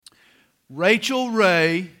Rachel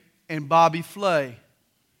Ray and Bobby Flay.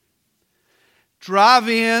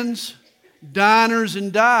 Drive-ins, diners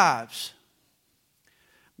and dives.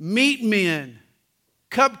 Meat Men,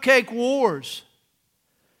 Cupcake Wars,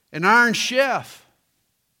 and Iron Chef.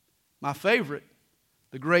 My favorite,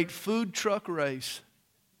 the Great Food Truck Race.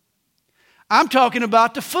 I'm talking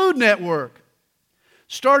about the Food Network.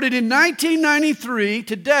 Started in 1993,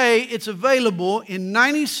 today it's available in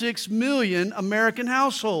 96 million American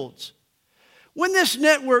households. When this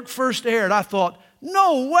network first aired, I thought,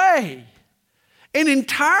 no way! An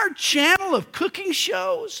entire channel of cooking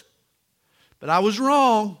shows? But I was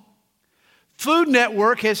wrong. Food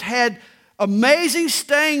Network has had amazing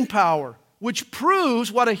staying power, which proves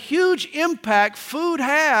what a huge impact food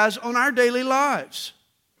has on our daily lives.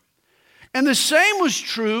 And the same was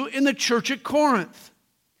true in the church at Corinth.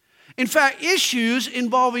 In fact, issues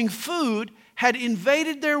involving food had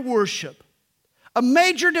invaded their worship. A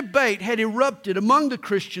major debate had erupted among the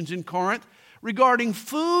Christians in Corinth regarding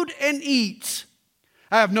food and eats.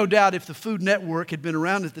 I have no doubt if the Food Network had been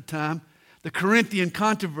around at the time, the Corinthian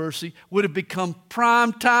controversy would have become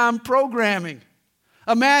prime-time programming.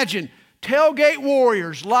 Imagine Tailgate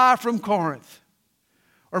Warriors live from Corinth.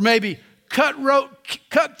 Or maybe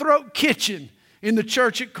Cutthroat Kitchen in the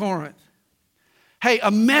church at Corinth. Hey,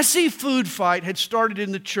 a messy food fight had started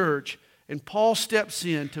in the church, and Paul steps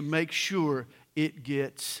in to make sure it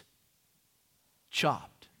gets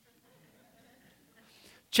chopped.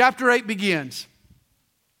 Chapter 8 begins.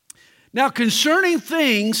 Now, concerning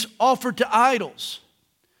things offered to idols.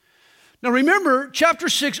 Now remember, chapter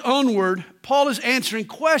 6 onward, Paul is answering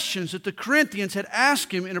questions that the Corinthians had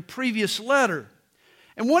asked him in a previous letter.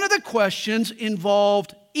 And one of the questions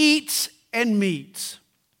involved eats and meats.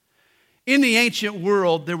 In the ancient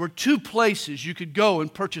world, there were two places you could go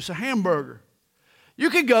and purchase a hamburger. You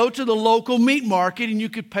could go to the local meat market and you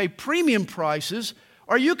could pay premium prices,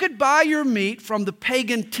 or you could buy your meat from the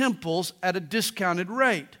pagan temples at a discounted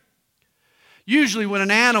rate. Usually when an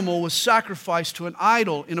animal was sacrificed to an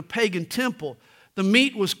idol in a pagan temple, the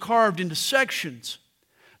meat was carved into sections.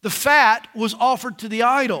 The fat was offered to the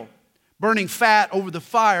idol. Burning fat over the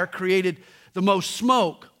fire created the most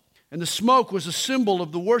smoke. And the smoke was a symbol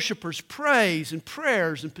of the worshippers' praise and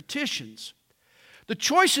prayers and petitions. The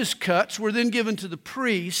choicest cuts were then given to the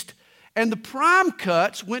priest, and the prime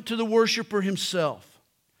cuts went to the worshipper himself.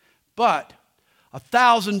 But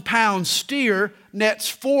 1,000-pound steer nets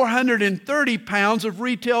 430 pounds of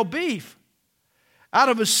retail beef. Out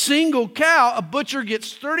of a single cow, a butcher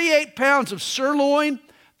gets 38 pounds of sirloin,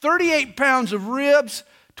 38 pounds of ribs,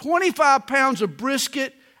 25 pounds of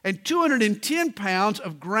brisket, and 210 pounds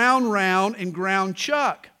of ground round and ground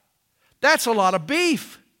chuck. That's a lot of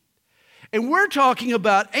beef. And we're talking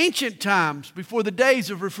about ancient times before the days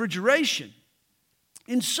of refrigeration.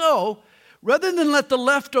 And so, rather than let the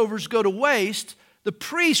leftovers go to waste, the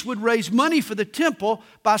priest would raise money for the temple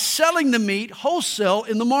by selling the meat wholesale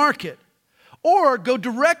in the market, or go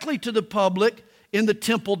directly to the public in the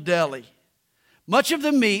temple deli. Much of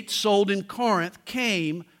the meat sold in Corinth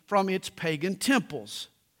came from its pagan temples.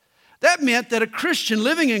 That meant that a Christian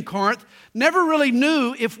living in Corinth never really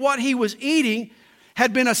knew if what he was eating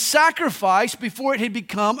had been a sacrifice before it had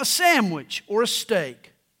become a sandwich or a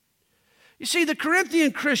steak. You see, the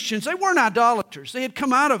Corinthian Christians, they weren't idolaters. They had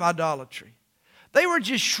come out of idolatry. They were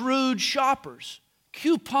just shrewd shoppers,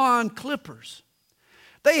 coupon clippers.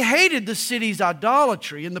 They hated the city's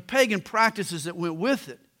idolatry and the pagan practices that went with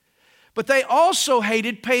it. But they also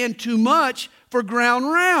hated paying too much for ground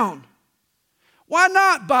round. Why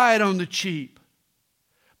not buy it on the cheap?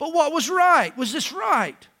 But what was right? Was this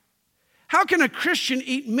right? How can a Christian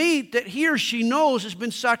eat meat that he or she knows has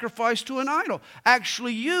been sacrificed to an idol,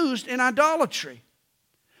 actually used in idolatry?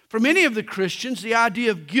 For many of the Christians, the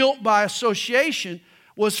idea of guilt by association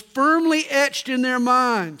was firmly etched in their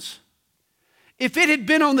minds. If it had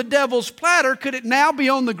been on the devil's platter, could it now be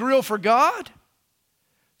on the grill for God?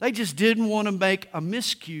 They just didn't want to make a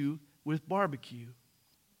miscue with barbecue.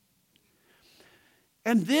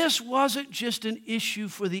 And this wasn't just an issue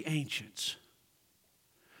for the ancients.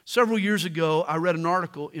 Several years ago, I read an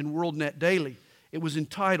article in WorldNet Daily. It was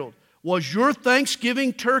entitled, "Was Your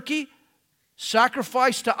Thanksgiving Turkey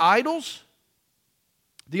Sacrificed to Idols?"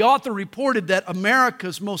 The author reported that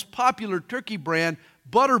America's most popular turkey brand,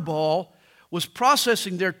 Butterball, was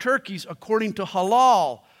processing their turkeys according to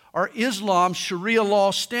halal, or Islam's Sharia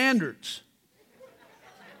law standards.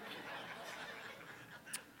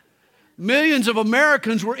 Millions of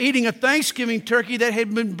Americans were eating a Thanksgiving turkey that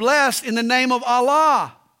had been blessed in the name of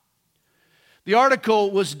Allah. The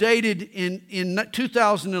article was dated in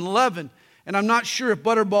 2011, And I'm not sure if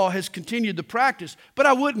Butterball has continued the practice, but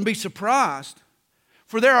I wouldn't be surprised.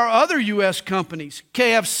 For there are other U.S. companies,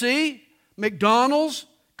 KFC, McDonald's,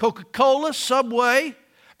 Coca-Cola, Subway,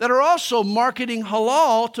 that are also marketing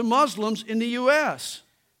halal to Muslims in the U.S.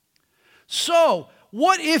 So,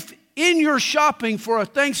 what if in your shopping for a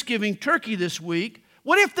Thanksgiving turkey this week,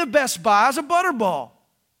 what if the best buy is a Butterball?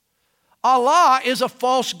 Allah is a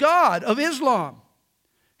false god of Islam.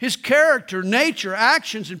 His character, nature,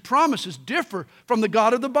 actions, and promises differ from the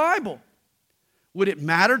God of the Bible. Would it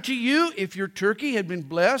matter to you if your turkey had been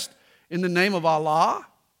blessed in the name of Allah?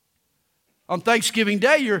 On Thanksgiving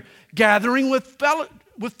Day, you're gathering with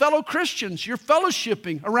fellow Christians. You're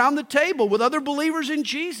fellowshipping around the table with other believers in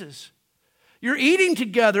Jesus. You're eating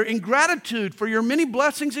together in gratitude for your many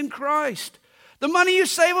blessings in Christ. The money you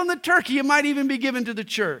save on the turkey, you might even be given to the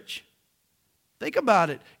church. Think about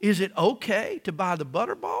it. Is it okay to buy the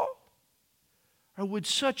Butterball? Or would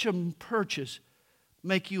such a purchase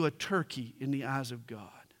make you a turkey in the eyes of God?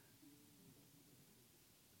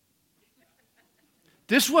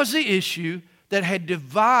 This was the issue that had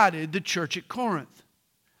divided the church at Corinth.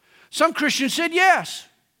 Some Christians said yes,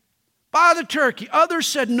 buy the turkey. Others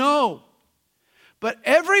said no. But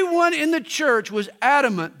everyone in the church was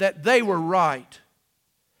adamant that they were right.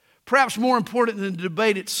 Perhaps more important than the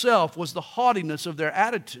debate itself was the haughtiness of their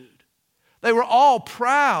attitude. They were all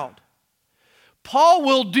proud. Paul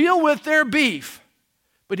will deal with their beef,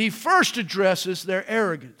 but he first addresses their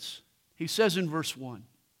arrogance. He says in verse 1,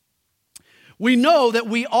 we know that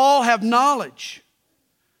we all have knowledge.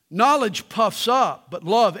 Knowledge puffs up, but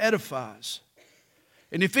love edifies.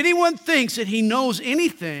 And if anyone thinks that he knows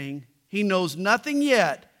anything, he knows nothing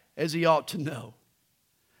yet as he ought to know.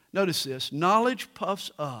 Notice this, knowledge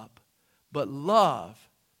puffs up, but love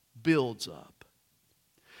builds up.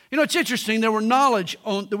 You know, it's interesting, there was knowledge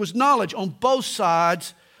on both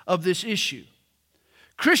sides of this issue.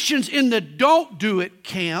 Christians in the don't do it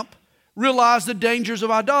camp realized the dangers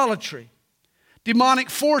of idolatry. Demonic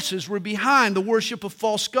forces were behind the worship of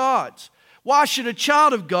false gods. Why should a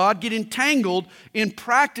child of God get entangled in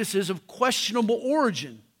practices of questionable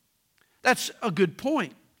origin? That's a good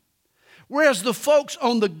point. Whereas the folks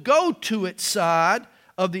on the go-to-it side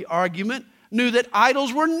of the argument knew that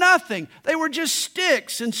idols were nothing. They were just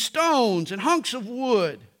sticks and stones and hunks of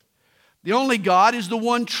wood. The only God is the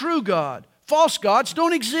one true God. False gods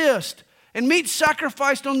don't exist. And meat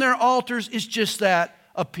sacrificed on their altars is just that,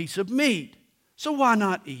 a piece of meat. So why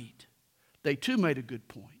not eat? They too made a good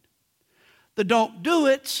point. The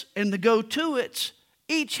don't-do-its and the go-to-its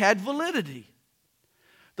each had validity.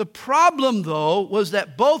 The problem, though, was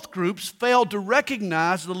that both groups failed to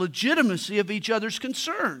recognize the legitimacy of each other's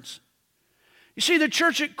concerns. You see, the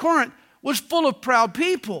church at Corinth was full of proud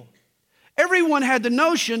people. Everyone had the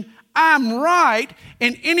notion, I'm right,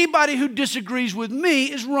 and anybody who disagrees with me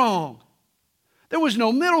is wrong. There was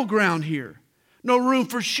no middle ground here. No room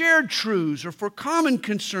for shared truths or for common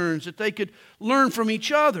concerns that they could learn from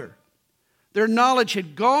each other. Their knowledge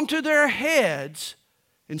had gone to their heads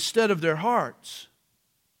instead of their hearts.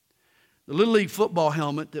 The Little League football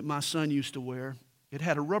helmet that my son used to wear, it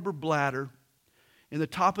had a rubber bladder in the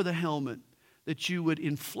top of the helmet that you would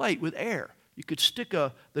inflate with air. You could stick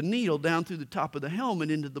the needle down through the top of the helmet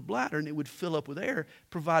into the bladder and it would fill up with air,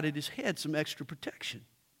 provided his head some extra protection.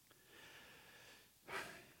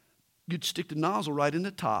 You'd stick the nozzle right in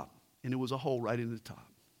the top, and it was a hole right in the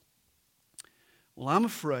top. Well, I'm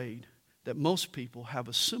afraid that most people have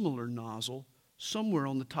a similar nozzle somewhere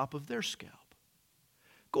on the top of their scalp.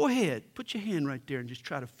 Go ahead, put your hand right there and just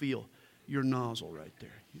try to feel your nozzle right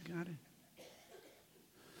there. You got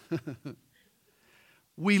it?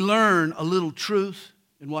 We learn a little truth,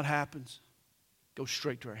 and what happens? Goes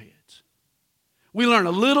straight to our heads. We learn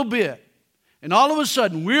a little bit, and all of a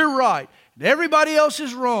sudden we're right, and everybody else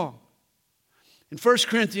is wrong. In 1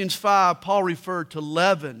 Corinthians 5, Paul referred to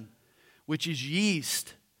leaven, which is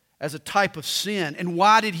yeast, as a type of sin. And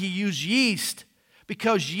why did he use yeast?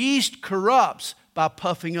 Because yeast corrupts by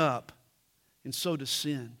puffing up, and so does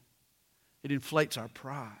sin. It inflates our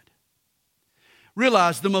pride.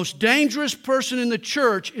 Realize the most dangerous person in the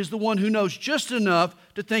church is the one who knows just enough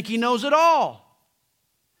to think he knows it all.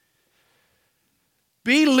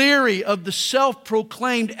 Be leery of the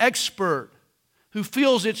self-proclaimed expert who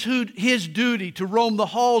feels it's his duty to roam the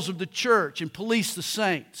halls of the church and police the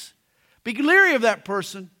saints. Be leery of that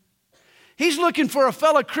person. He's looking for a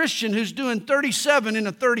fellow Christian who's doing 37 in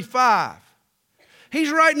a 35.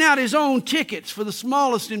 He's writing out his own tickets for the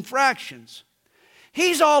smallest infractions.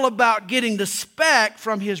 He's all about getting the speck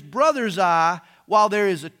from his brother's eye while there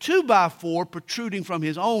is a 2x4 protruding from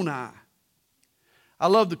his own eye. I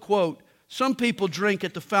love the quote, Some people drink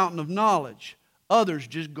at the fountain of knowledge. Others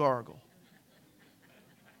just gargle.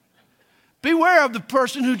 Beware of the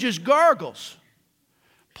person who just gargles.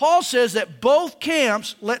 Paul says that both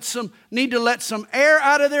camps need to let some air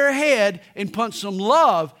out of their head and punch some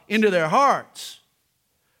love into their hearts.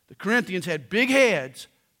 The Corinthians had big heads,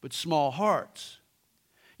 but small hearts.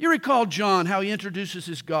 You recall John, how he introduces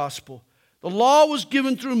his gospel. The law was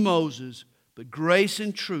given through Moses, but grace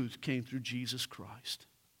and truth came through Jesus Christ.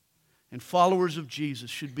 And followers of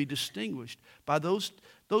Jesus should be distinguished by those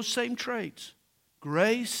same traits,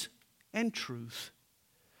 grace and truth.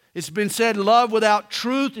 It's been said, love without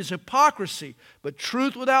truth is hypocrisy, but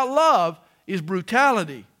truth without love is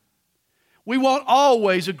brutality. We won't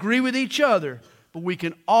always agree with each other, but we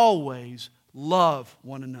can always love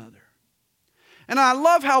one another. And I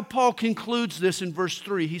love how Paul concludes this in verse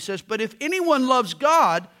 3. He says, but if anyone loves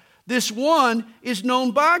God, this one is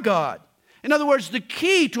known by God. In other words, the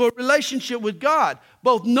key to a relationship with God,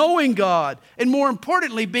 both knowing God and more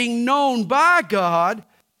importantly, being known by God,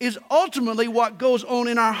 is ultimately what goes on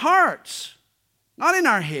in our hearts, not in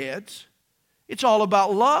our heads. It's all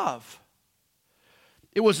about love.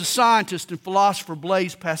 It was the scientist and philosopher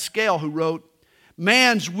Blaise Pascal who wrote,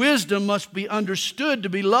 man's wisdom must be understood to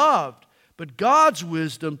be loved, but God's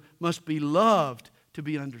wisdom must be loved to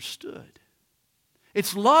be understood.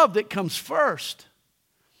 It's love that comes first.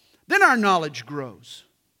 Then our knowledge grows.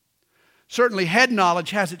 Certainly head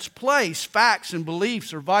knowledge has its place. Facts and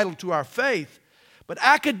beliefs are vital to our faith. But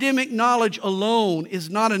academic knowledge alone is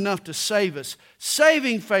not enough to save us.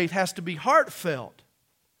 Saving faith has to be heartfelt.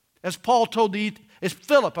 As Philip told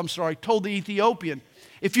the Ethiopian,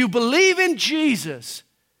 if you believe in Jesus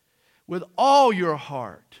with all your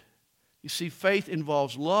heart, you see, faith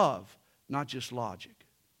involves love, not just logic.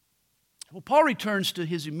 Well, Paul returns to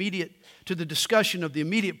the discussion of the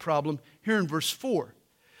immediate problem here in verse 4.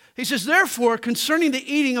 He says, therefore, concerning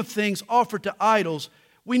the eating of things offered to idols,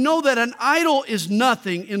 we know that an idol is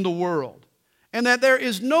nothing in the world, and that there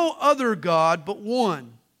is no other God but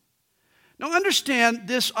one. Now understand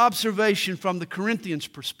this observation from the Corinthians'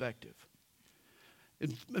 perspective.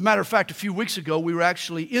 As a matter of fact, a few weeks ago, we were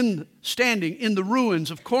actually standing in the ruins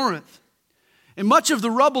of Corinth. And much of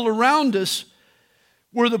the rubble around us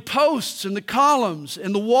were the posts and the columns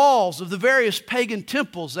and the walls of the various pagan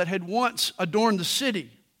temples that had once adorned the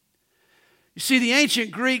city. You see, the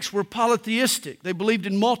ancient Greeks were polytheistic. They believed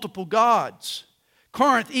in multiple gods.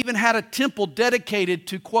 Corinth even had a temple dedicated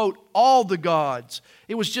to, quote, all the gods.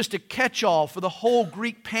 It was just a catch-all for the whole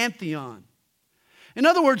Greek pantheon. In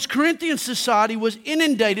other words, Corinthian society was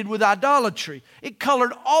inundated with idolatry. It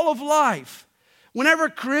colored all of life. Whenever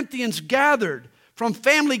Corinthians gathered, from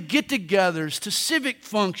family get-togethers to civic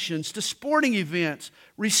functions to sporting events,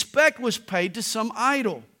 respect was paid to some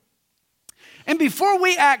idol. And before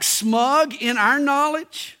we act smug in our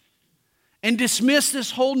knowledge and dismiss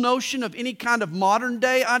this whole notion of any kind of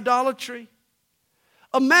modern-day idolatry,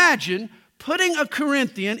 imagine putting a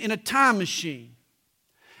Corinthian in a time machine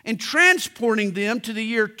and transporting them to the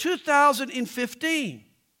year 2015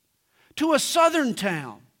 to a southern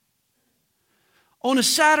town on a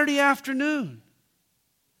Saturday afternoon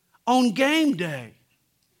on game day.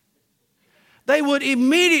 They would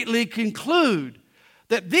immediately conclude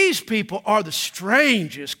that these people are the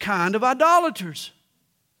strangest kind of idolaters.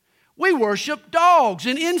 We worship dogs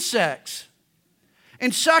and insects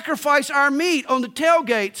and sacrifice our meat on the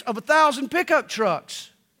tailgates of 1,000 pickup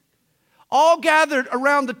trucks, all gathered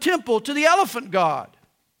around the temple to the elephant god.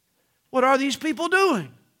 What are these people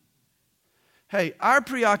doing? Hey, our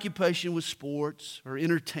preoccupation with sports or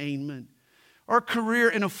entertainment or career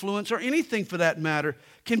and affluence or anything for that matter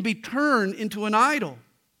can be turned into an idol.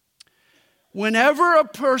 Whenever a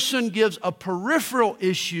person gives a peripheral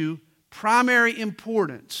issue primary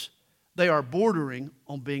importance, they are bordering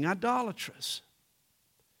on being idolatrous.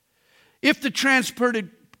 If the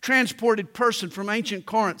transported person from ancient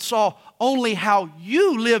Corinth saw only how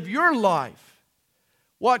you live your life,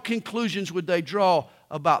 what conclusions would they draw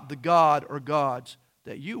about the God or gods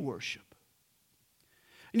that you worship?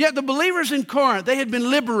 And yet the believers in Corinth, they had been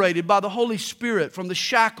liberated by the Holy Spirit from the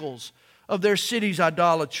shackles of their city's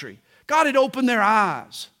idolatry. God had opened their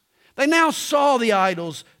eyes. They now saw the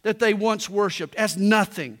idols that they once worshiped as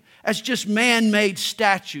nothing, as just man-made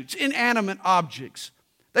statues, inanimate objects.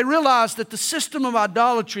 They realized that the system of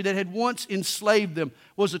idolatry that had once enslaved them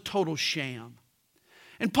was a total sham.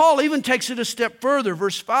 And Paul even takes it a step further,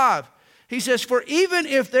 verse 5. He says, for even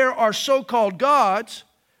if there are so-called gods,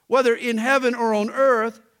 whether in heaven or on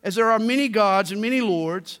earth, as there are many gods and many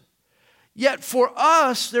lords, yet for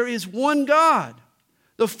us there is one God,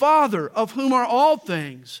 the Father, of whom are all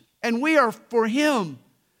things, and we are for Him.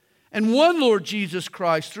 and one Lord Jesus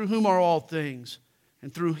Christ, through whom are all things,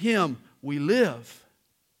 and through him we live.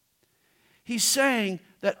 He's saying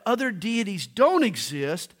that other deities don't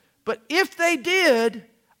exist, but if they did,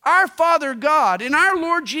 our Father God and our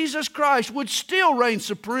Lord Jesus Christ would still reign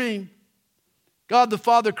supreme. God the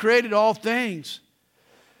Father created all things.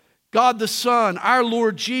 God the Son, our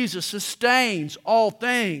Lord Jesus, sustains all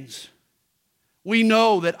things. We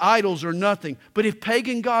know that idols are nothing, but if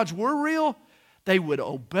pagan gods were real, they would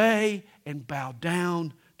obey and bow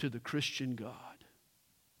down to the Christian God.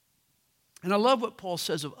 And I love what Paul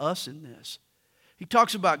says of us in this. He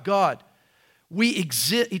talks about God. We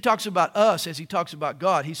exist. He talks about us as he talks about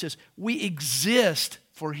God. He says, we exist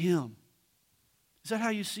for him. Is that how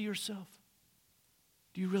you see yourself?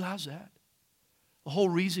 Do you realize that? The whole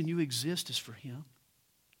reason you exist is for him.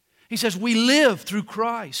 He says, we live through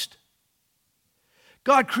Christ.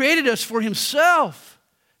 God created us for himself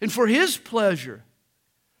and for his pleasure.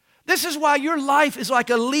 This is why your life is like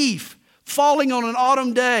a leaf falling on an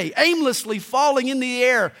autumn day, aimlessly falling in the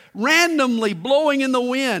air, randomly blowing in the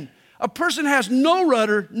wind. A person has no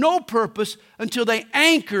rudder, no purpose until they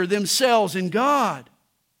anchor themselves in God.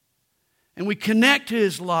 And we connect to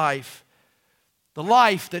his life, the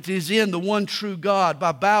life that is in the one true God,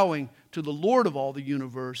 by bowing to the Lord of all the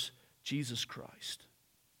universe, Jesus Christ.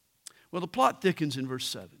 Well, the plot thickens in verse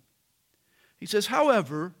 7. He says,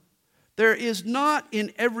 however, there is not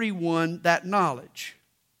in everyone that knowledge.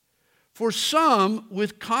 For some,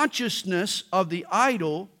 with consciousness of the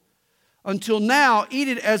idol, until now eat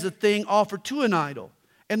it as a thing offered to an idol,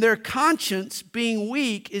 and their conscience, being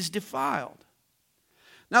weak, is defiled.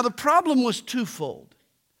 Now the problem was twofold.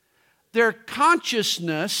 Their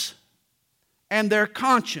consciousness and their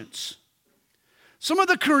conscience. Some of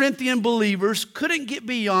the Corinthian believers couldn't get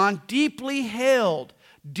beyond deeply held,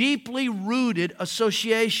 deeply rooted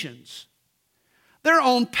associations. Their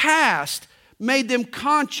own past made them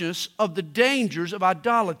conscious of the dangers of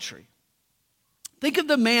idolatry. Think of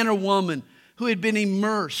the man or woman who had been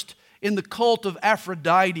immersed in the cult of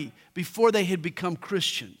Aphrodite before they had become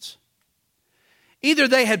Christians. Either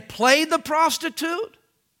they had played the prostitute,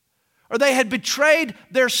 or they had betrayed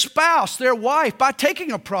their spouse, their wife, by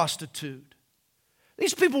taking a prostitute.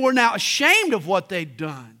 These people were now ashamed of what they'd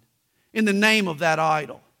done in the name of that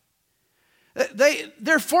idol.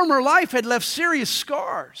 Their former life had left serious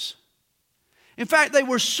scars. In fact, they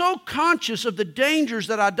were so conscious of the dangers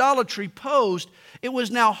that idolatry posed, it was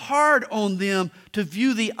now hard on them to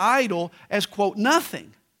view the idol as, quote,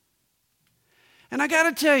 nothing. And I got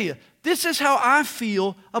to tell you, this is how I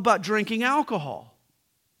feel about drinking alcohol.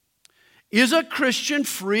 Is a Christian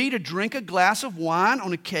free to drink a glass of wine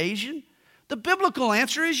on occasion? The biblical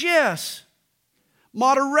answer is yes.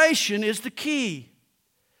 Moderation is the key.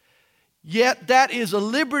 Yet that is a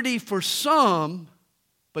liberty for some,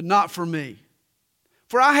 but not for me.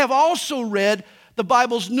 For I have also read the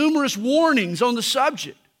Bible's numerous warnings on the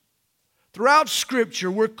subject. Throughout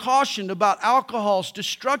Scripture, we're cautioned about alcohol's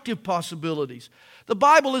destructive possibilities. The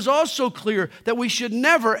Bible is also clear that we should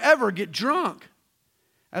never, ever get drunk.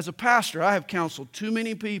 As a pastor, I have counseled too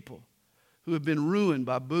many people who have been ruined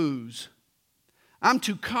by booze. I'm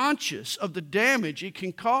too conscious of the damage it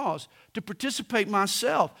can cause to participate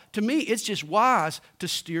myself. To me, it's just wise to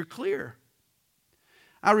steer clear.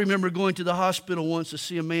 I remember going to the hospital once to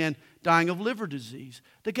see a man dying of liver disease.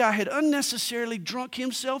 The guy had unnecessarily drunk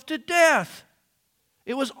himself to death.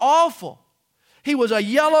 It was awful. He was a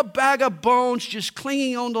yellow bag of bones just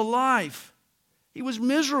clinging on to life. He was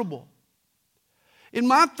miserable. In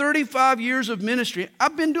my 35 years of ministry,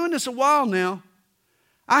 I've been doing this a while now,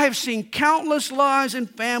 I have seen countless lives and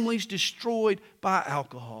families destroyed by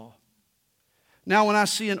alcohol. Now when I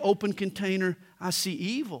see an open container, I see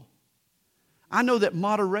evil. I know that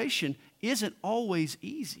moderation isn't always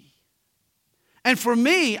easy. And for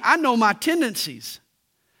me, I know my tendencies.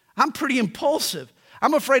 I'm pretty impulsive.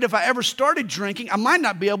 I'm afraid if I ever started drinking, I might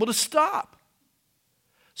not be able to stop.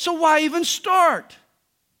 So why even start?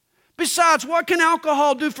 Besides, what can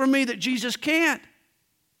alcohol do for me that Jesus can't?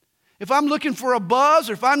 If I'm looking for a buzz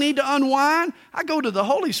or if I need to unwind, I go to the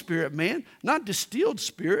Holy Spirit, man, not distilled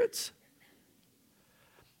spirits.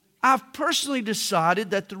 I've personally decided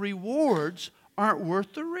that the rewards aren't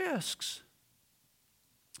worth the risks.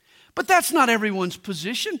 But that's not everyone's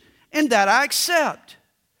position, and that I accept.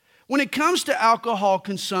 When it comes to alcohol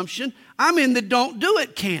consumption, I'm in the don't do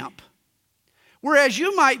it camp, whereas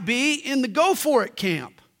you might be in the go for it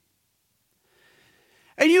camp.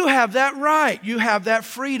 And you have that right. You have that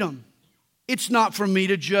freedom. It's not for me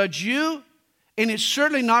to judge you, and it's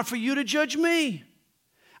certainly not for you to judge me.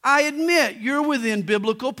 I admit you're within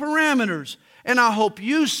biblical parameters, And I hope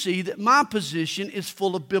you see that my position is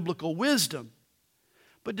full of biblical wisdom.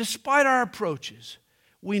 But despite our approaches,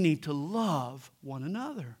 we need to love one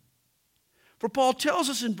another. For Paul tells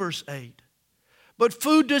us in verse 8, but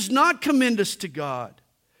food does not commend us to God.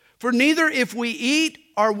 For neither if we eat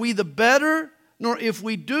are we the better, nor if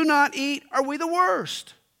we do not eat are we the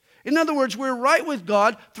worst. In other words, we're right with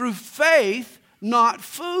God through faith, not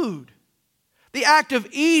food. The act of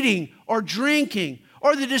eating or drinking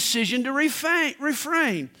or the decision to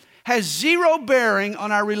refrain has zero bearing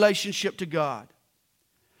on our relationship to God.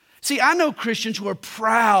 See, I know Christians who are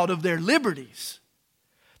proud of their liberties.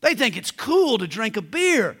 They think it's cool to drink a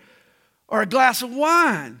beer or a glass of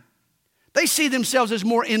wine. They see themselves as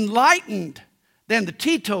more enlightened than the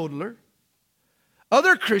teetotaler.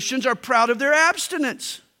 Other Christians are proud of their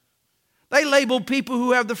abstinence. They label people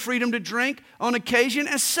who have the freedom to drink on occasion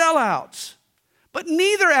as sellouts. But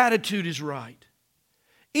neither attitude is right.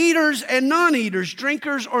 Eaters and non-eaters,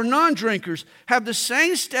 drinkers or non-drinkers, have the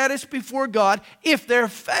same status before God if their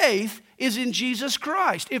faith is in Jesus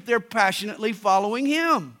Christ, if they're passionately following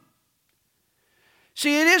Him.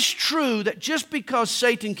 See, it is true that just because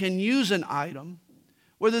Satan can use an item,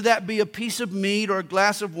 whether that be a piece of meat or a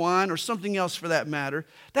glass of wine or something else for that matter,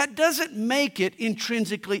 that doesn't make it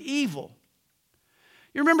intrinsically evil.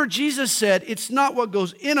 You remember Jesus said, it's not what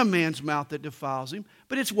goes in a man's mouth that defiles him,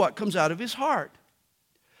 but it's what comes out of his heart.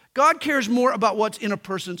 God cares more about what's in a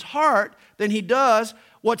person's heart than He does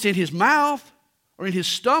what's in his mouth or in his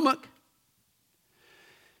stomach.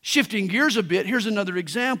 Shifting gears a bit, here's another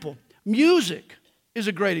example. Music is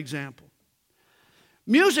a great example.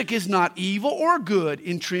 Music is not evil or good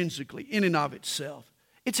intrinsically in and of itself.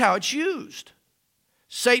 It's how it's used.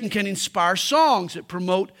 Satan can inspire songs that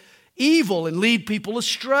promote evil and lead people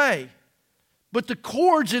astray. But the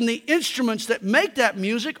chords and the instruments that make that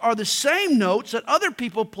music are the same notes that other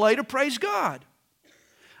people play to praise God.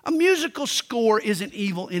 A musical score isn't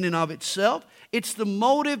evil in and of itself. It's the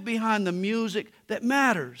motive behind the music that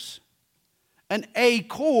matters. An A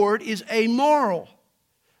chord is amoral.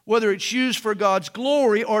 Whether it's used for God's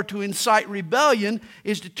glory or to incite rebellion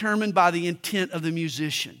is determined by the intent of the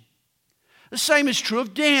musician. The same is true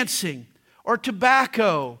of dancing or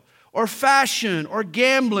tobacco or fashion, or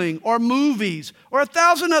gambling, or movies, or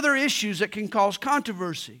 1,000 other issues that can cause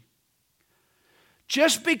controversy.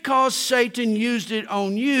 Just because Satan used it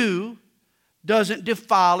on you doesn't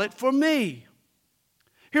defile it for me.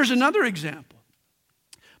 Here's another example.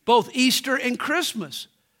 Both Easter and Christmas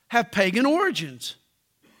have pagan origins.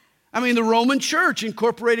 The Roman Church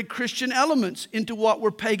incorporated Christian elements into what were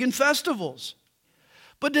pagan festivals.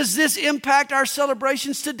 But does this impact our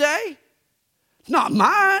celebrations today? Not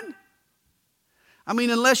mine.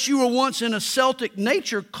 Unless you were once in a Celtic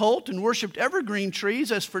nature cult and worshiped evergreen trees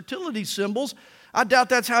as fertility symbols, I doubt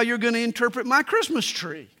that's how you're going to interpret my Christmas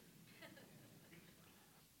tree.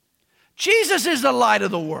 Jesus is the light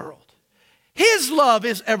of the world. His love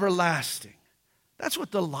is everlasting. That's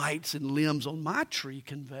what the lights and limbs on my tree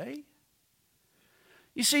convey.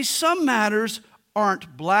 You see, some matters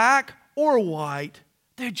aren't black or white,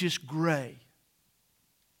 they're just gray.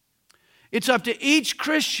 It's up to each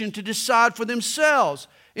Christian to decide for themselves,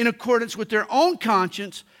 in accordance with their own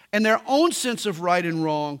conscience and their own sense of right and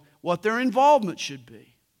wrong, what their involvement should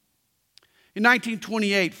be. In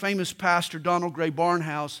 1928, famous pastor Donald Gray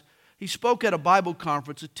Barnhouse, he spoke at a Bible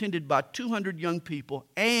conference attended by 200 young people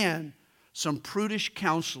and some prudish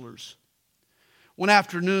counselors. One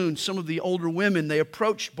afternoon, some of the older women, they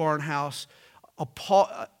approached Barnhouse.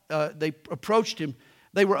 They approached him.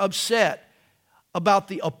 They were upset about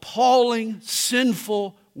the appalling,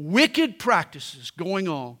 sinful, wicked practices going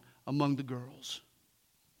on among the girls.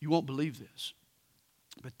 You won't believe this,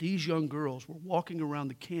 but these young girls were walking around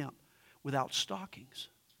the camp without stockings.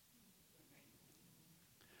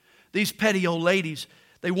 These petty old ladies,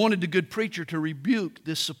 they wanted the good preacher to rebuke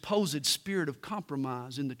this supposed spirit of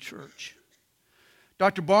compromise in the church.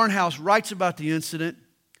 Dr. Barnhouse writes about the incident.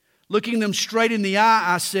 Looking them straight in the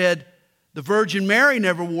eye, I said, "The Virgin Mary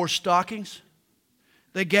never wore stockings."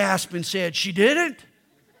 They gasped and said, "She didn't?"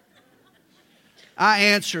 I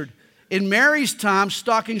answered, "In Mary's time,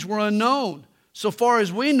 stockings were unknown. So far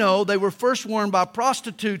as we know, they were first worn by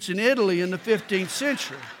prostitutes in Italy in the 15th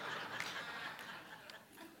century.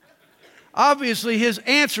 Obviously, his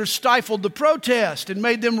answer stifled the protest and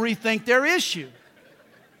made them rethink their issue.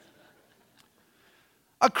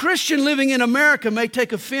 A Christian living in America may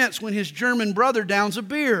take offense when his German brother downs a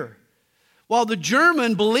beer, while the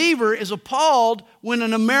German believer is appalled when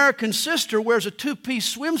an American sister wears a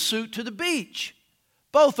two-piece swimsuit to the beach.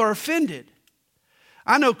 Both are offended.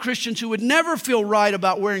 I know Christians who would never feel right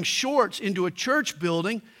about wearing shorts into a church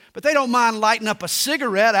building, but they don't mind lighting up a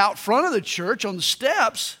cigarette out front of the church on the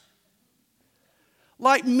steps.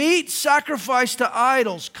 Like meat sacrificed to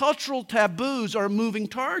idols, cultural taboos are a moving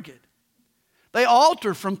target. They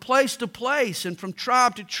alter from place to place and from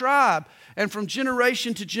tribe to tribe and from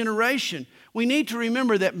generation to generation. We need to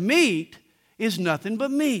remember that meat is nothing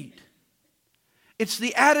but meat. It's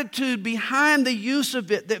the attitude behind the use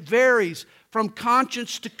of it that varies from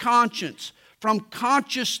conscience to conscience, from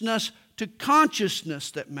consciousness to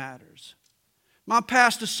consciousness that matters. My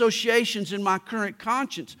past associations and my current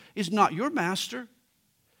conscience is not your master.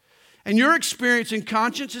 And your experience in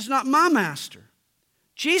conscience is not my master.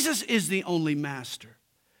 Jesus is the only master.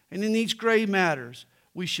 And in these grave matters,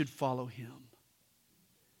 we should follow him.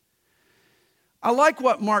 I like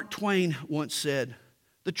what Mark Twain once said.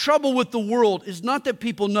 The trouble with the world is not that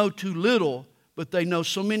people know too little, but they know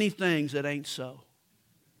so many things that ain't so.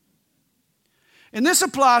 And this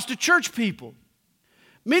applies to church people.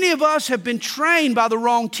 Many of us have been trained by the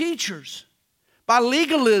wrong teachers, by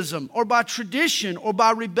legalism or by tradition or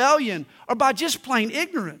by rebellion or by just plain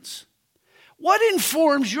ignorance. What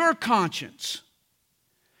informs your conscience?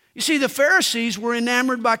 You see, the Pharisees were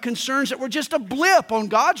enamored by concerns that were just a blip on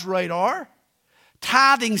God's radar.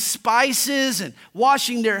 Tithing spices and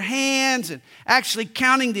washing their hands and actually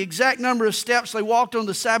counting the exact number of steps they walked on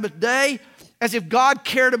the Sabbath day, as if God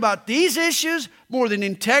cared about these issues more than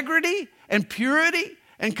integrity and purity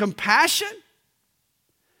and compassion.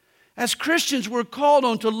 As Christians, we're called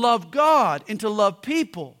on to love God and to love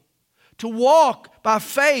people, to walk by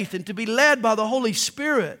faith and to be led by the Holy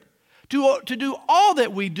Spirit, to do all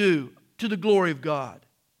that we do to the glory of God.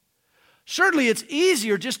 Certainly, it's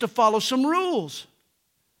easier just to follow some rules.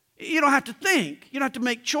 You don't have to think. You don't have to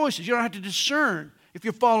make choices. You don't have to discern if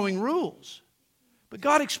you're following rules. But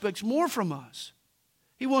God expects more from us.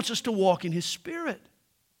 He wants us to walk in His Spirit.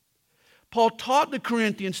 Paul taught the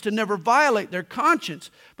Corinthians to never violate their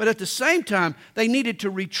conscience, but at the same time, they needed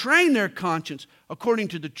to retrain their conscience according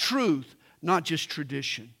to the truth, not just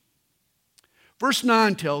tradition. Verse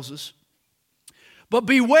 9 tells us, "But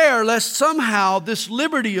beware lest somehow this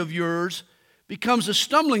liberty of yours becomes a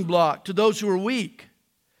stumbling block to those who are weak.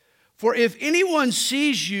 For if anyone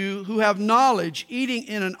sees you who have knowledge eating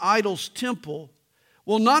in an idol's temple,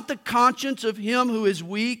 will not the conscience of him who is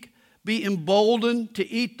weak be emboldened to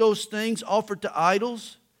eat those things offered to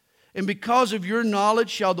idols? And because of your knowledge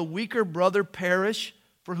shall the weaker brother perish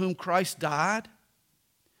for whom Christ died?"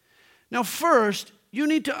 Now first, you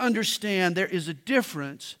need to understand there is a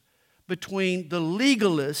difference between the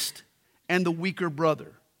legalist and the weaker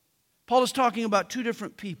brother. Paul is talking about two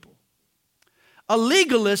different people. A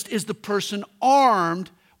legalist is the person armed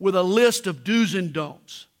with a list of do's and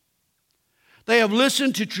don'ts. They have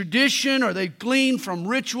listened to tradition, or they've gleaned from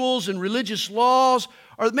rituals and religious laws,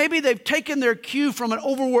 or maybe they've taken their cue from an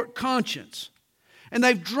overworked conscience. And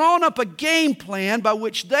they've drawn up a game plan by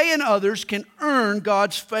which they and others can earn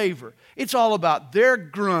God's favor. It's all about their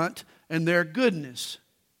grunt and their goodness.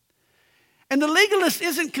 And the legalist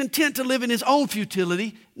isn't content to live in his own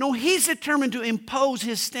futility. No, he's determined to impose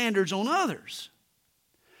his standards on others.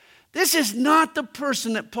 This is not the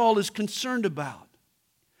person that Paul is concerned about.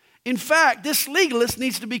 In fact, this legalist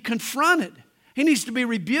needs to be confronted. He needs to be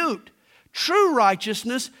rebuked. True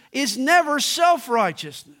righteousness is never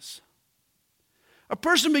self-righteousness. A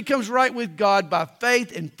person becomes right with God by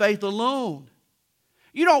faith and faith alone.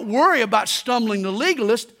 You don't worry about stumbling the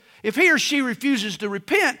legalist. If he or she refuses to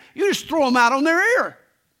repent, you just throw them out on their ear.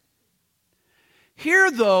 Here,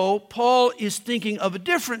 though, Paul is thinking of a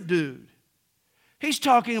different dude. He's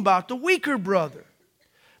talking about the weaker brother.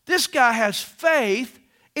 This guy has faith,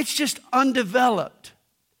 it's just undeveloped.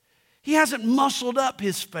 He hasn't muscled up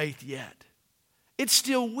his faith yet. It's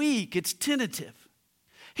still weak, it's tentative.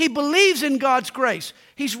 He believes in God's grace.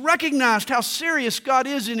 He's recognized how serious God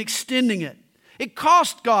is in extending it. It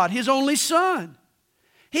cost God His only Son.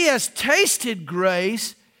 He has tasted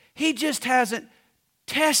grace, he just hasn't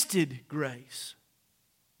tested grace.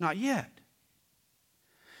 Not yet.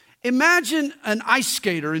 Imagine an ice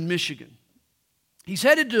skater in Michigan. He's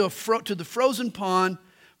headed to the frozen pond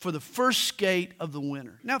for the first skate of the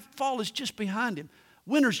winter. Now, fall is just behind him.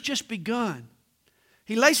 Winter's just begun.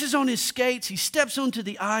 He laces on his skates. He steps onto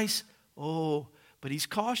the ice. Oh, but he's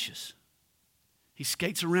cautious. He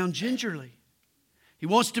skates around gingerly. He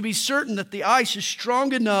wants to be certain that the ice is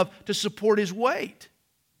strong enough to support his weight.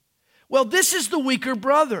 Well, this is the weaker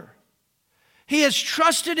brother. He has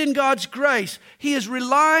trusted in God's grace. He is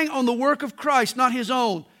relying on the work of Christ, not his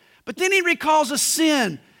own. But then he recalls a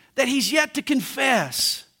sin that he's yet to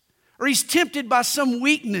confess. Or he's tempted by some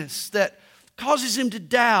weakness that causes him to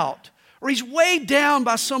doubt. or he's weighed down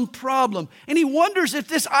by some problem, and he wonders if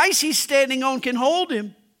this ice he's standing on can hold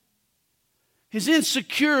him. His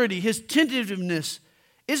insecurity, his tentativeness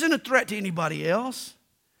isn't a threat to anybody else.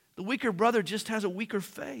 The weaker brother just has a weaker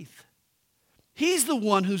faith. He's the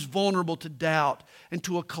one who's vulnerable to doubt and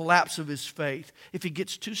to a collapse of his faith if he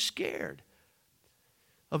gets too scared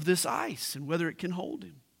of this ice and whether it can hold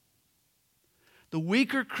him. The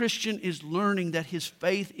weaker Christian is learning that his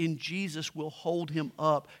faith in Jesus will hold him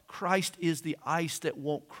up. Christ is the ice that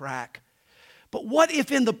won't crack. But what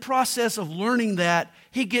if in the process of learning that,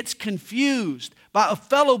 he gets confused by a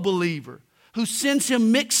fellow believer who sends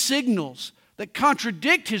him mixed signals that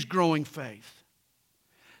contradict his growing faith?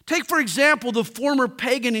 Take, for example, the former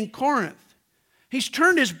pagan in Corinth. He's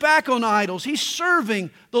turned his back on idols. He's serving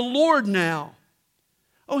the Lord now.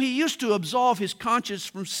 Oh, he used to absolve his conscience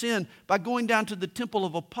from sin by going down to the temple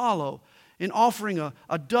of Apollo and offering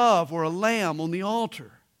a dove or a lamb on the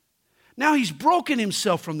altar. Now he's broken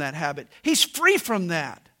himself from that habit. He's free from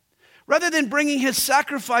that. Rather than bringing his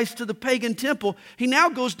sacrifice to the pagan temple, he now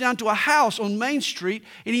goes down to a house on Main Street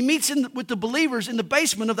and he meets with the believers in the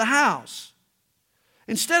basement of the house.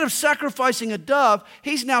 Instead of sacrificing a dove,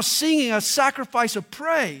 he's now singing a sacrifice of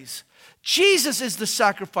praise. Jesus is the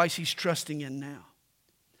sacrifice he's trusting in now.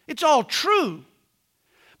 It's all true.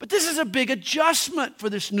 But this is a big adjustment for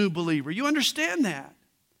this new believer. You understand that?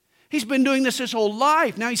 He's been doing this his whole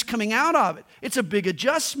life. Now he's coming out of it. It's a big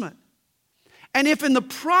adjustment. And if in the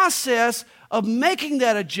process of making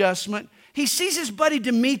that adjustment, he sees his buddy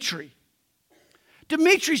Dimitri.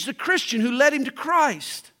 Dimitri's the Christian who led him to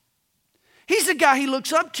Christ. He's the guy he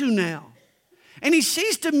looks up to now. And he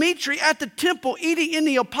sees Dimitri at the temple eating in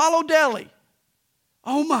the Apollo deli.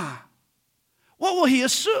 Oh my. What will he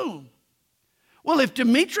assume? Well, if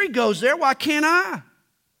Dimitri goes there, why can't I?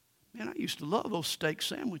 Man, I used to love those steak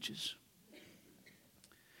sandwiches.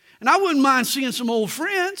 And I wouldn't mind seeing some old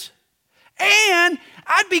friends. And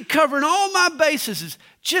I'd be covering all my bases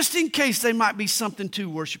just in case they might be something to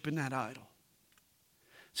worshiping that idol.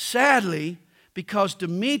 Sadly, because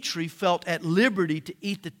Dimitri felt at liberty to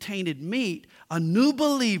eat the tainted meat, a new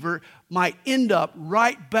believer might end up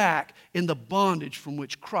right back in the bondage from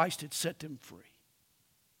which Christ had set them free.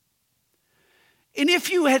 And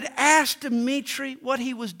if you had asked Dimitri what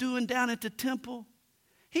he was doing down at the temple,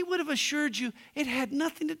 he would have assured you it had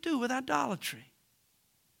nothing to do with idolatry.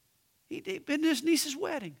 He'd been to his niece's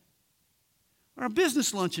wedding, or a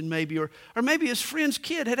business luncheon maybe, or maybe his friend's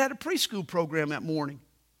kid had a preschool program that morning.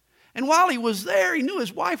 And while he was there, he knew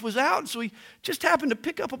his wife was out, so he just happened to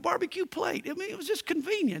pick up a barbecue plate. I mean, it was just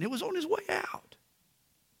convenient. It was on his way out.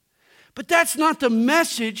 But that's not the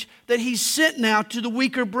message that he's sent now to the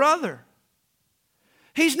weaker brother.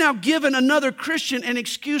 He's now given another Christian an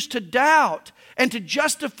excuse to doubt and to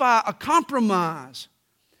justify a compromise.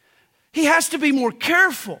 He has to be more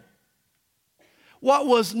careful. What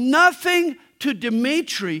was nothing to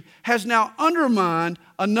Dimitri has now undermined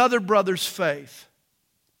another brother's faith.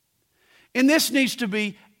 And this needs to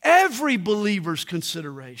be every believer's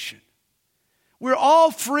consideration. We're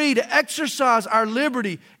all free to exercise our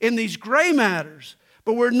liberty in these gray matters,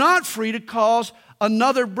 but we're not free to cause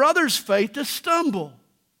another brother's faith to stumble.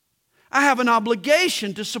 I have an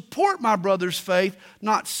obligation to support my brother's faith,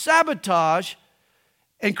 not sabotage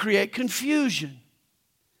and create confusion.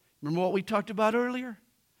 Remember what we talked about earlier?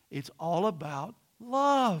 It's all about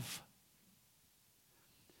love.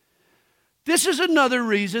 This is another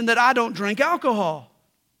reason that I don't drink alcohol.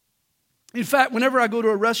 In fact, whenever I go to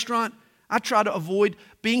a restaurant, I try to avoid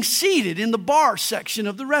being seated in the bar section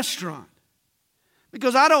of the restaurant.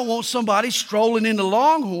 Because I don't want somebody strolling into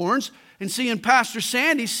Longhorns and seeing Pastor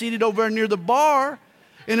Sandy seated over near the bar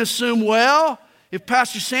and assume, well, if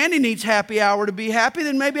Pastor Sandy needs happy hour to be happy,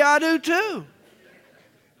 then maybe I do too.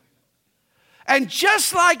 And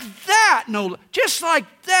just like that,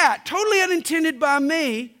 totally unintended by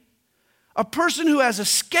me, a person who has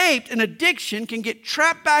escaped an addiction can get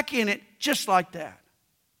trapped back in it just like that.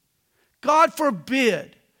 God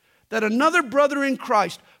forbid that another brother in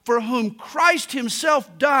Christ, for whom Christ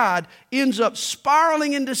himself died, ends up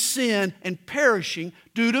spiraling into sin and perishing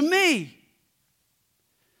due to me.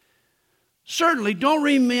 Certainly, don't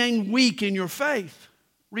remain weak in your faith.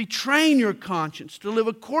 Retrain your conscience to live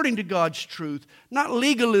according to God's truth, not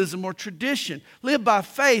legalism or tradition. Live by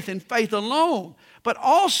faith and faith alone. But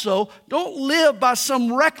also, don't live by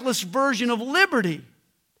some reckless version of liberty,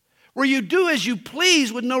 where you do as you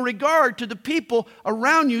please with no regard to the people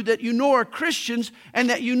around you that you know are Christians and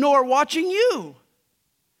that you know are watching you.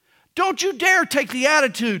 Don't you dare take the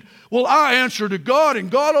attitude, well, I answer to God and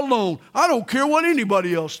God alone. I don't care what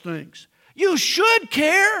anybody else thinks. You should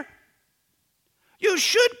care. You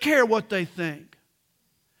should care what they think.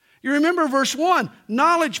 You remember verse 1,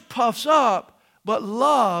 knowledge puffs up, but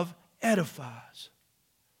love edifies.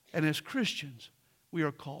 And as Christians, we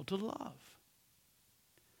are called to love.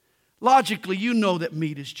 Logically, you know that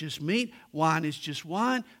meat is just meat, wine is just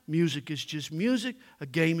wine, music is just music, a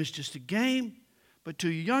game is just a game. But to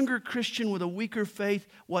a younger Christian with a weaker faith,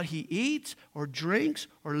 what he eats or drinks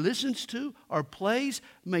or listens to or plays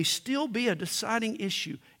may still be a deciding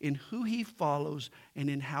issue in who he follows and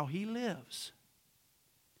in how he lives.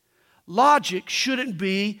 Logic shouldn't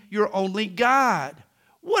be your only guide.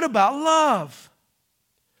 What about love?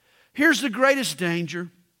 Here's the greatest danger.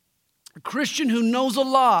 A Christian who knows a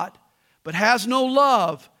lot but has no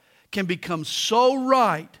love can become so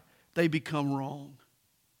right they become wrong.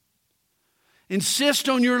 Insist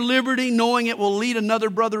on your liberty knowing it will lead another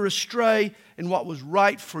brother astray, and what was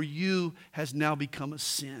right for you has now become a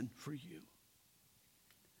sin for you.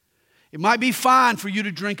 It might be fine for you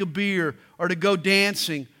to drink a beer or to go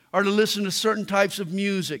dancing or to listen to certain types of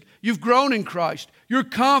music. You've grown in Christ. You're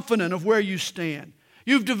confident of where you stand.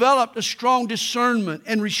 You've developed a strong discernment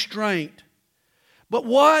and restraint. But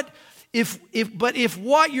if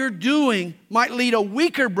what you're doing might lead a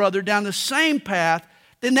weaker brother down the same path,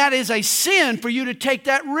 then that is a sin for you to take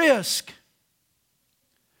that risk.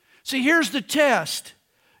 See, here's the test.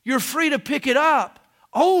 You're free to pick it up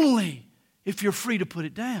only if you're free to put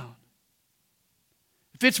it down.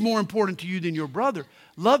 If it's more important to you than your brother,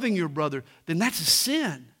 loving your brother, then that's a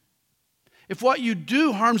sin. If what you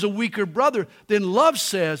do harms a weaker brother, then love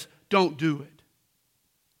says, don't do it.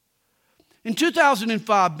 In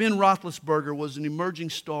 2005, Ben Roethlisberger was an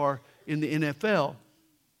emerging star in the NFL.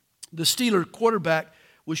 The Steelers quarterback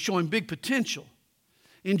was showing big potential.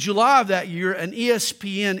 In July of that year, an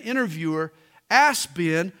ESPN interviewer asked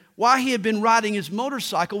Ben why he had been riding his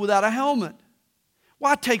motorcycle without a helmet.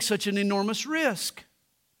 Why take such an enormous risk?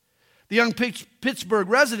 The young Pittsburgh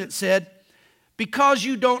resident said, because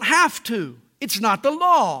you don't have to. It's not the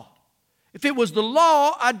law. If it was the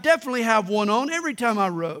law, I'd definitely have one on every time I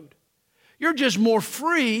rode. You're just more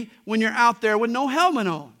free when you're out there with no helmet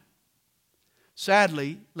on.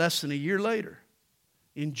 Sadly, less than a year later,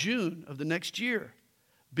 in June of the next year,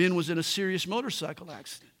 Ben was in a serious motorcycle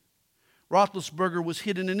accident. Roethlisberger was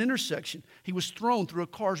hit in an intersection. He was thrown through a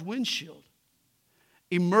car's windshield.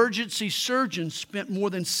 Emergency surgeons spent more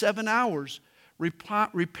than 7 hours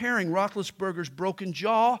repairing Roethlisberger's broken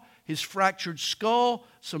jaw, his fractured skull,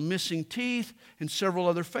 some missing teeth, and several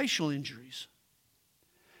other facial injuries.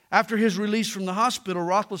 After his release from the hospital,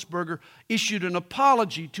 Roethlisberger issued an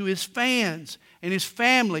apology to his fans and his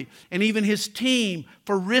family and even his team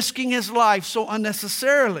for risking his life so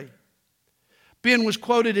unnecessarily. Ben was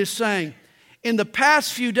quoted as saying, "In the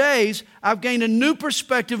past few days, I've gained a new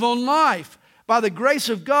perspective on life. By the grace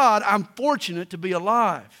of God, I'm fortunate to be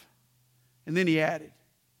alive." And then he added,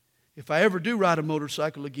 "If I ever do ride a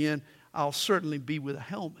motorcycle again, I'll certainly be with a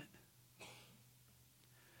helmet."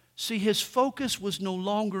 See, his focus was no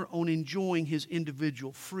longer on enjoying his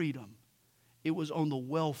individual freedom. It was on the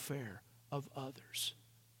welfare of others.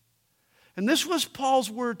 And this was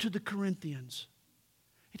Paul's word to the Corinthians.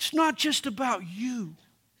 It's not just about you.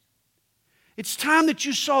 It's time that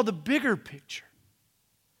you saw the bigger picture,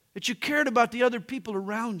 that you cared about the other people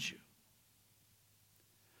around you.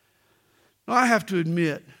 Now, I have to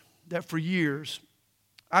admit that for years,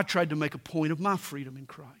 I tried to make a point of my freedom in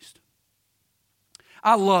Christ.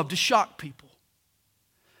 I love to shock people.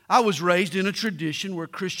 I was raised in a tradition where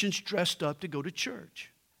Christians dressed up to go to church.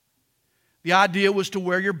 The idea was to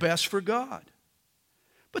wear your best for God.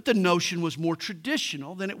 But the notion was more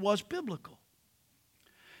traditional than it was biblical.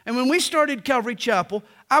 And when we started Calvary Chapel,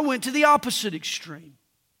 I went to the opposite extreme,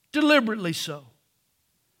 deliberately so.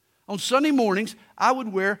 On Sunday mornings, I would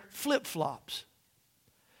wear flip-flops.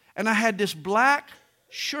 And I had this black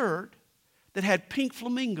shirt that had pink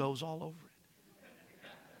flamingos all over it.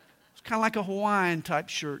 It's kind of like a Hawaiian type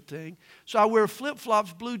shirt thing. So I wear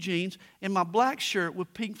flip-flops, blue jeans, and my black shirt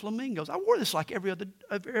with pink flamingos. I wore this like every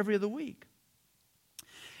other week.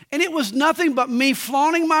 And it was nothing but me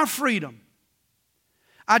flaunting my freedom.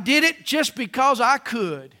 I did it just because I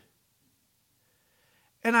could.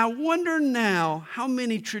 And I wonder now how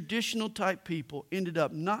many traditional type people ended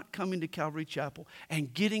up not coming to Calvary Chapel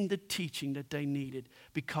and getting the teaching that they needed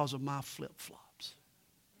because of my flip-flops.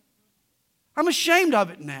 I'm ashamed of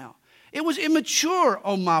it now. It was immature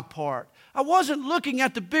on my part. I wasn't looking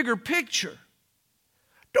at the bigger picture.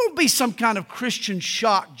 Don't be some kind of Christian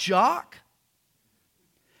shock jock.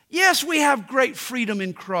 Yes, we have great freedom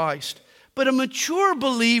in Christ, but a mature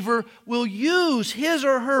believer will use his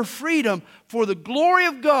or her freedom for the glory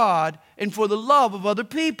of God and for the love of other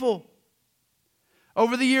people.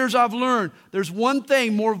 Over the years, I've learned there's one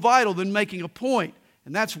thing more vital than making a point,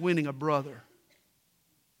 and that's winning a brother.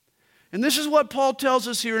 And this is what Paul tells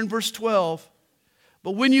us here in verse 12.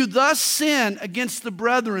 But when you thus sin against the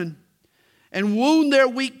brethren and wound their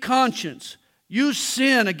weak conscience, you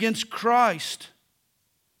sin against Christ.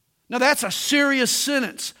 Now that's a serious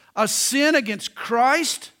sentence. A sin against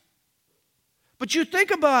Christ? But you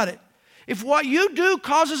think about it. If what you do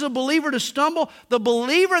causes a believer to stumble, the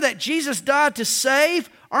believer that Jesus died to save,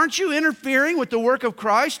 aren't you interfering with the work of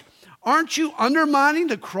Christ? Aren't you undermining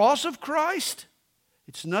the cross of Christ?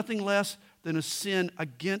 It's nothing less than a sin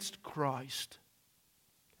against Christ.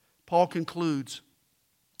 Paul concludes,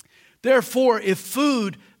 therefore, if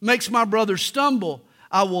food makes my brother stumble,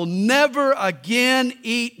 I will never again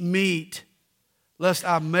eat meat, lest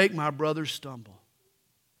I make my brother stumble.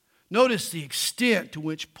 Notice the extent to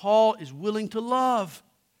which Paul is willing to love.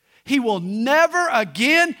 He will never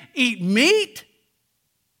again eat meat.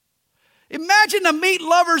 Imagine the meat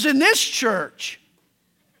lovers in this church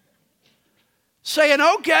saying,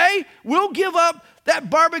 okay, we'll give up that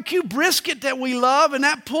barbecue brisket that we love and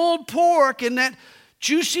that pulled pork and that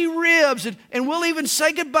juicy ribs, and we'll even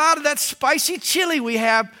say goodbye to that spicy chili we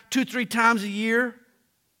have 2-3 times a year.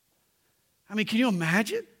 I mean, can you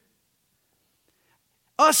imagine?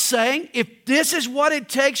 Us saying, if this is what it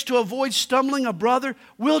takes to avoid stumbling a brother,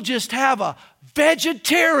 we'll just have a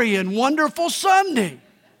vegetarian wonderful Sunday.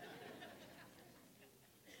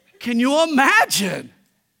 Can you imagine?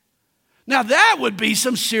 Now that would be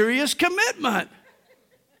some serious commitment.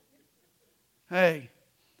 Hey,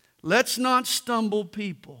 let's not stumble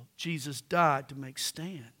people. Jesus died to make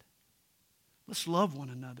stand. Let's love one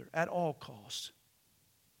another at all costs.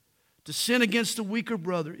 To sin against the weaker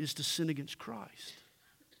brother is to sin against Christ.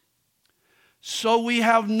 So we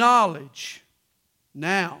have knowledge.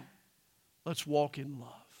 Now, let's walk in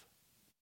love.